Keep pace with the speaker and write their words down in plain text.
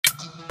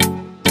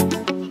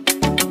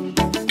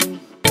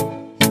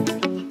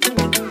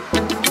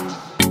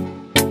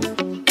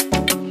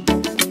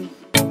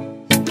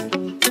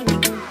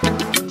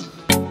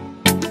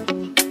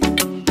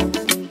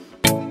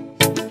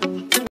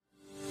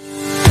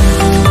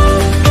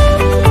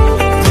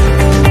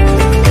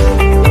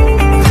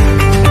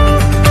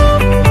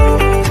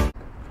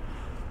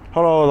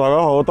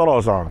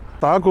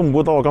大家估唔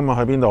估到我今日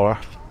喺邊度咧？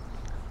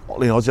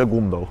連我自己估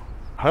唔到。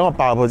喺我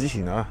爆佢之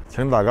前咧，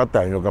請大家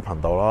訂閱我嘅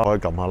頻道啦，可以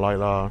撳下 like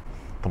啦，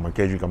同埋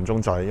記住撳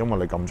鐘仔，因為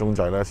你撳鐘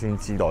仔咧先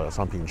知道有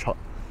新片出。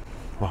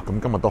哇！咁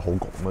今日都好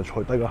焗啊，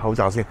除低個口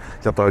罩先，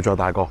入到去再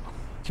戴個。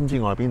知唔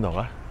知我喺邊度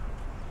咧？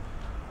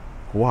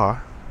估下。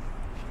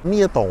呢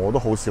一度我都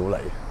好少嚟，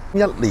一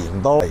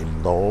年都嚟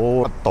唔到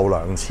1到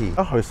2次。一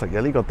去食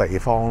嘅呢個地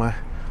方咧，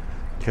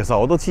其實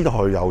我都知道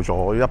佢有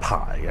咗一排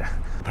嘅。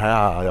睇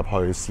下入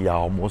去試下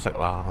好唔好食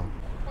啦。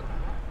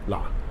嗱，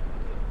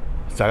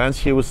就係間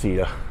超市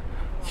啊！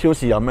超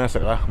市有咩食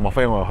咧？莫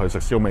非我去食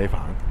燒味飯？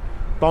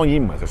當然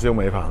唔係食燒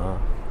味飯啦。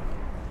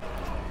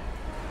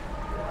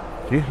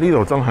咦？呢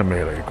度真係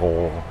未嚟過，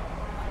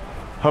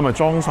係咪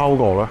裝修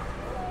過咧？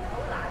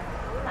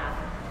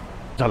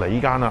就嚟呢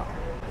間啦，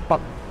北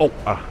屋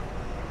啊，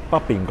北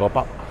邊個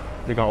北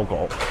呢間屋個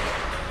屋，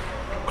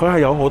佢係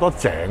有好多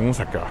井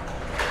食㗎，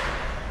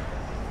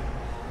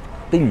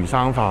啲魚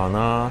生飯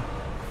啦，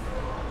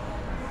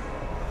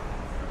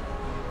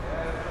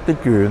啲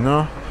卷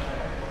啦，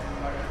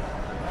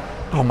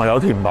同埋有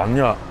甜品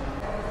㗎，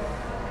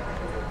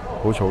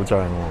好似好正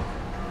喎。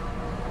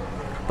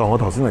但我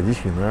頭先嚟之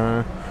前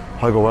咧，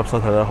喺個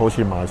website 睇咧，好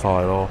似賣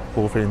晒咯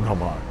，buffet 同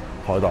埋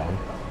海膽。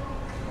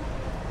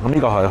咁呢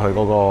個係佢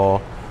嗰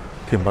個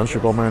甜品雪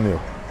糕 menu，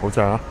 好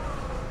正啊！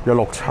有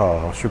綠茶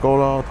雪糕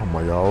啦，同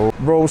埋有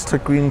roasted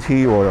green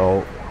tea 喎，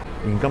有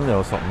現金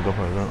有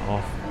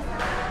15%off。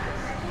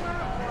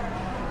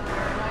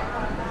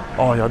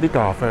哦，有啲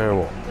咖啡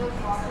喎，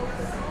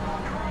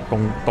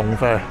凍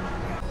啡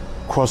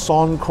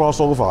croissant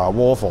crossover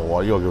waffle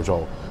啊，呢個叫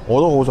做，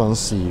我都好想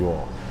試喎。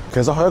其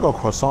實佢一個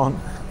croissant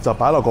就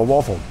擺落個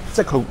waffle，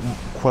 即係佢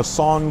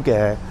croissant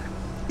嘅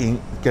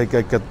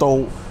刀，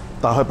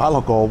但係佢擺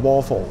落個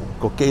waffle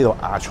個機度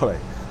壓出嚟，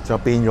就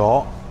變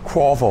咗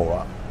Croffle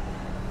啦。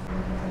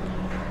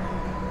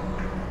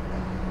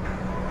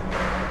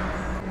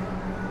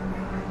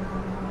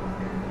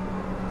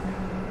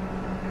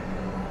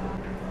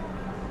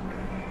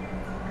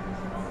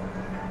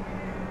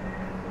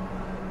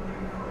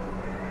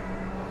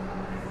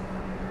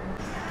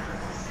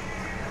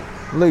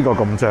呢個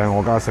咁正，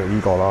我梗係食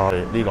呢個啦，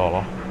呢個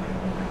咯。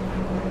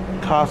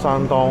卡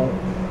山當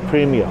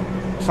Premium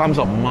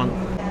 35蚊，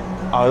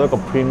嗌一個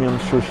Premium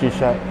Sushi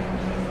Set。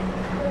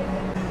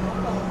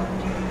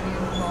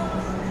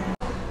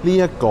呢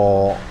一個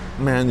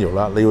menu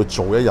咧，你要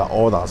早一日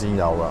order 先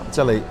有噶，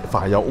即係你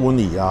凡係有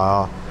uni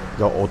啊、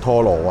有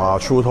otoro 啊、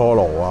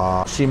chutoro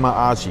啊、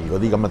shimaji 嗰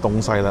啲咁嘅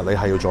東西咧，你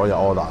係要早一日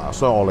order。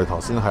所以我哋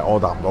頭先係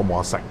order 唔到，冇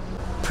得食。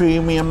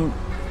Premium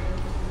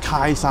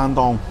開山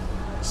當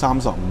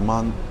35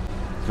蚊，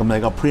咁你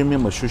個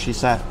Premium 嘅 sushi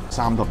set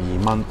 32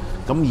蚊。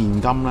咁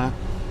現金咧，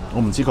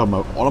我唔知佢係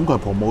咪，我諗佢係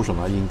promotion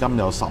啊。現金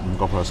有15%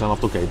 off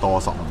都幾多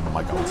，15唔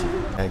係9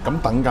折。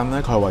咁等緊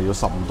咧，佢話要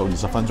15到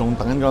20分鐘。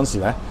等緊嗰陣時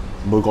咧，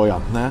每個人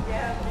咧，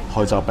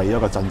佢就俾咗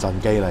個震機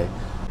你。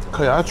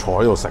佢有得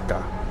坐喺度食㗎，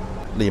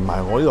連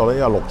埋我呢度咧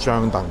有6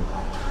張凳。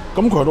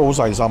咁佢都好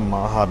細心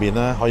啊，下邊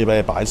咧可以俾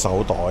你擺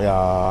手袋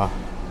啊、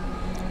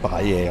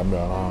擺嘢咁樣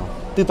啦。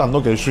啲凳都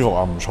幾舒服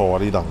啊，唔錯啊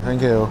啲凳。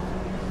Thank you。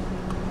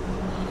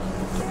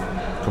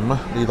咁咧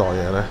呢袋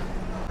嘢咧，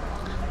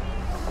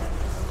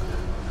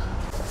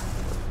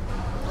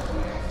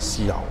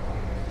豉油。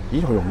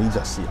咦？佢用呢隻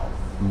豉油，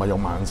唔係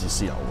用萬字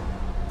豉油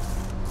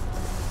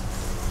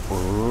喎。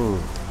哦。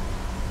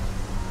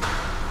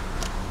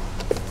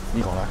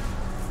呢個咧，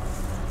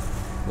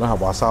兩盒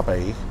華沙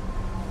比，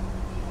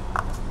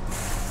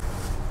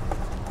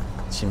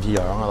潛皮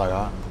羊啊大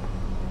家。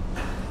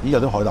咦？有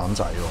啲海膽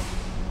仔喎，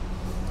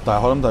但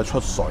係海膽仔出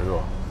水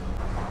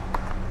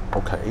喎。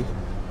OK。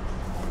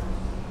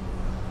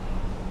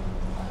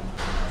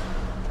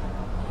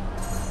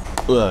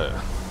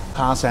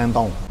卡聲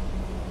東，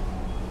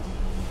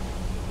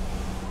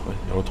喂，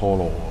有拖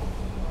羅喎。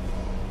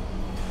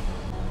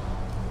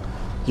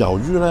由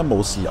於咧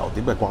冇豉油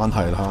碟嘅關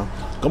係啦，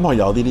咁佢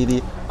有啲呢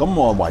啲，咁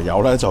我唯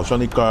有咧就將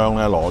啲薑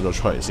咧攞咗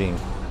出嚟先，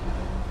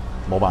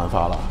冇辦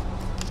法啦，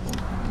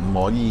唔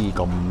可以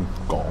咁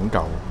講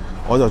究，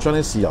我就將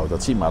啲豉油就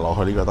擠埋落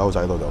去呢個兜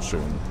仔度就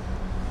算，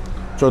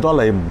最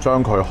多你唔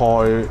將佢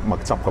開墨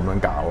汁咁樣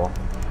搞咯，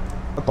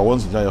一倒嗰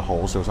陣時真係要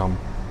好小心。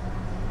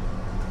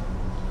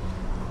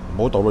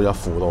唔好倒到一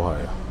褲都係。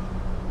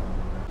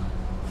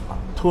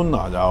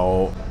Tuna 就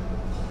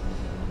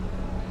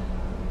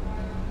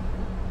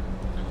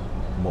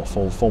冇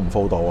敷唔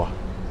敷到啊？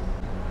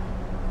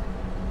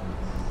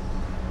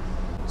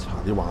搽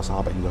啲華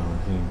沙比上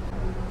去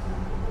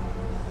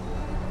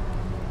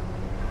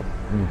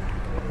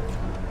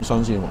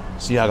先。新鮮喎，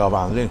試下嚿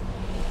飯先。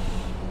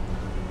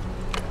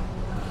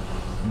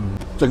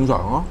正常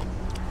啊，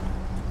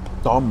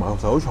但我唔係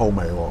食到臭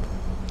味喎。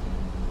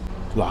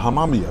嗱，蝦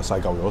媽咪又細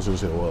嚿咗少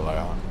少喎，大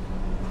家，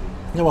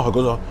因為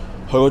佢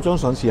嗰張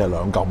相似係2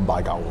嚿咁大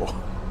嚿喎，好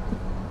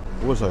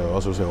鬼細咗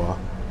少少啊！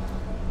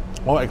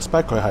我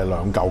expect 佢係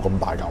2嚿咁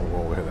大嚿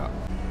喎，其實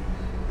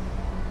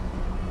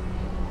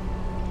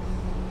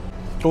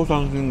都新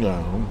鮮嘅。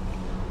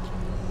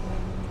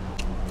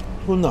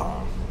Tuna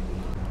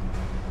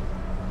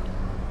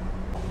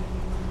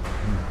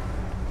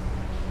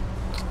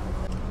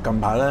近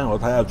排咧，我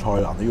睇下蔡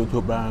瀾啲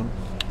YouTube 咧，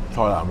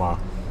蔡瀾話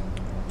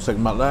食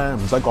物咧唔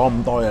使講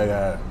咁多嘢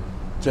嘅，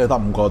即係得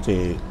5個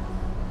字，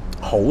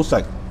好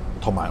食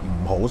同埋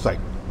唔好食，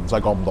唔使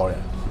講咁多嘢。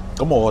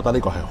咁我覺得呢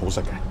個係好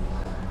食嘅。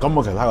咁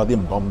我其他嗰啲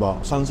唔講咁多，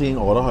新鮮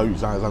我覺得佢魚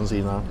生係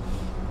新鮮啦，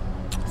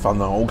份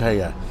量 OK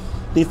嘅，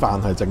啲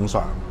飯係正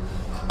常。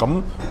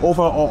咁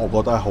overall 我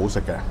覺得係好食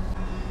嘅。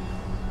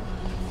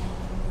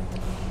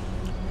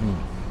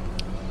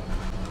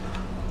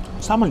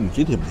三文魚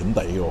子甜甜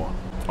地嘅喎，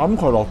我諗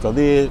佢落咗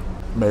啲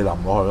味淋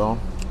落去咯。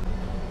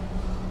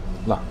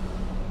嗱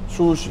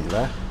 ，sushi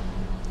咧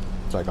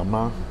就係咁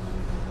啦，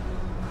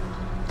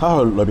睇下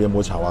佢裏邊有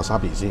冇搽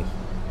wasabi 先。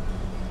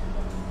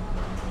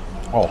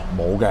哦，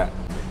冇嘅。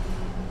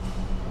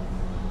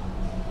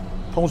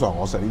通常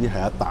我食呢啲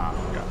係一啖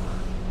嘅。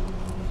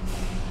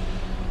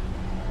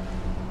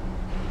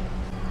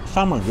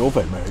三文魚好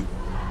肥美，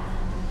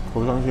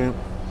好新鮮，有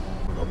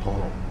拖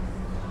羅。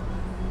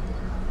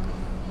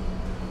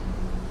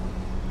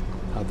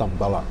睇得唔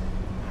得啦？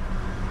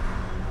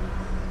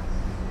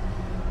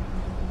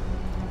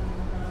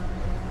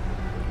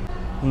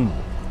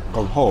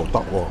個拖羅得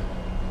喎。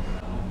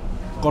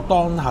個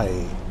當係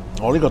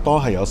我呢個當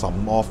係有15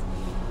 off，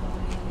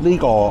 呢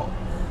個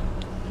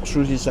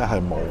sushi set 係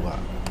冇㗎。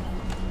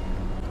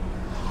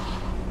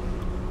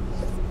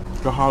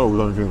個蝦好新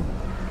鮮。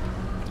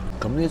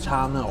咁呢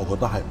餐咧，我覺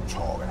得係唔錯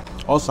嘅。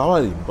我稍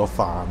微連個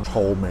飯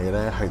醋味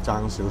咧係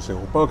爭少少，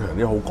不過其實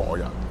啲好過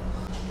癮。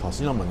頭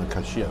先我問阿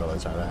cashier 個女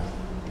仔咧，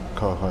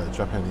佢話佢係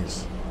Japanese，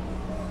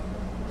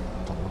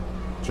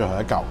 最後一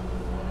嚿，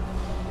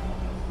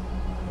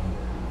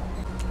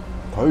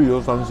佢魚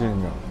都新鮮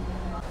㗎。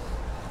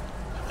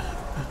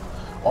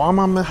我啱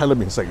啱咧喺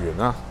裏邊食完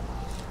啦，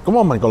咁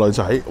我問個女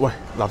仔：喂，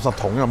垃圾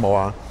桶有冇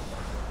啊？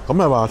咁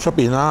咪話出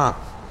邊啦，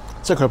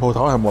即係佢鋪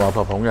頭係冇垃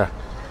圾桶嘅。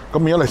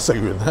咁而家你食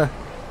完咧，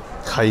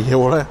係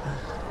要咧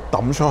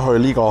抌出去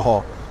呢個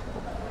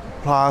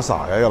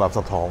Plaza 嘅一個垃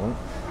圾桶。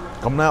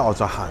咁咧我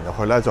就行入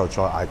去咧，就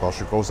再嗌個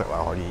雪糕食啦，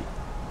可以。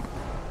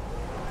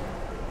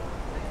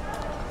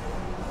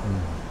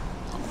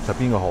食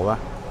邊個好咧？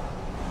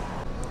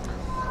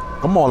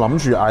咁我諗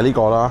住嗌呢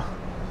個啦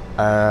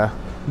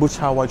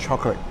，Matcha White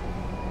Chocolate。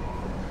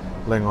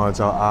另外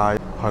就嗌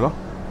係咯，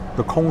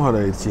個空佢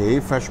哋自己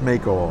fresh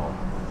make 嘅喎。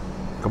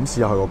咁試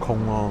下佢個空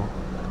咯。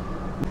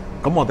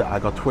咁我哋嗌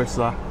個 twist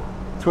啦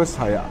 ，twist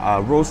係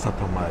roasted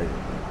同埋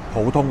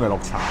普通嘅綠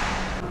茶，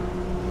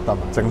得唔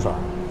得？正常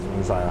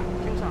唔使啊？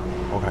正常。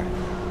OK。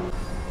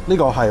呢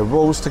個係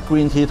roasted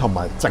green tea 同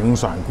埋正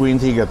常 green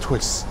tea 嘅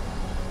twist。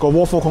個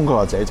waffle 空佢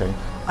話自己整。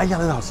哎呀，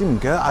你頭先唔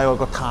記得嗌我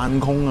個炭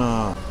空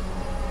啊！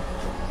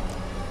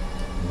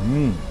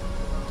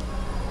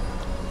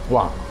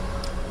哇，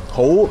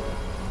好濃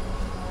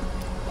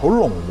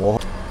喎，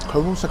佢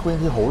roasted green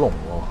tea 好濃喎。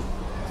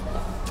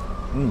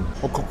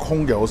個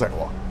空嘅好食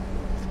喎。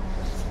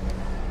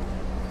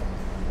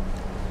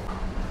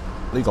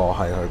呢個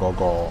係佢嗰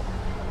個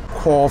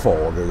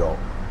Croffle 叫做。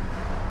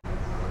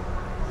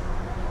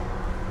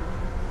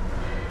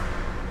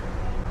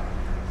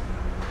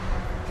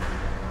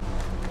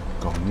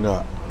咁㗎。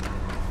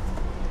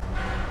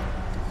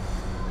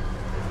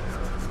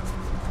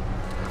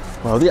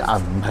有啲銀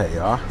皮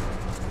啊，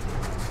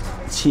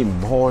切唔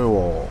開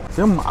喎，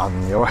點解咁銀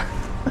嘅喂？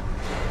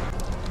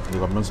要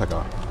咁樣食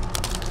啊？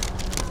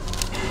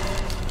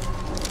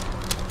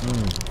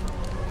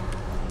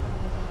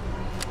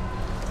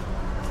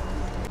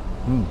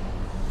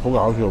好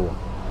搞笑喎！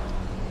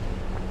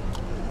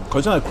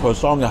佢真係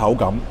croissant 嘅口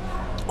感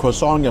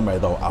 ，croissant 嘅味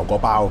道熬過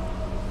包，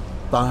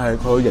但係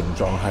佢個形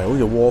狀係好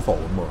似 waffle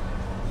咁喎。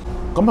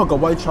咁佢個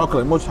white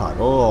chocolate mocha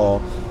嗰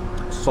個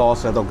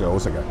sauce 都幾好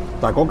食嘅，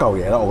但係嗰嚿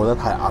嘢咧，我覺得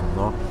太韌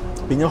咯，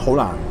變咗好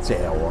難嚼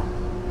啊。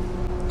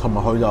同埋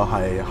佢就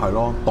係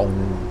咯凍，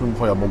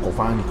佢又冇焗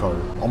翻熱佢，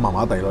我麻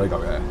麻地咯呢嚿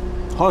嘢。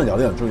可能有啲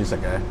人中意食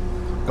嘅。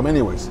咁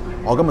anyways，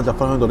 我今日就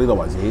分享到呢度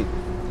為止，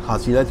下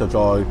次咧就再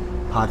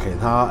拍其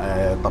他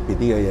特別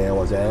啲嘅嘢，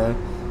或者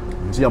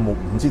唔知得唔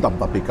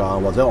特別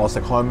㗎，或者我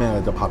食開咩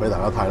就拍俾大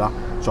家睇啦。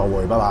再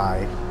會，拜拜。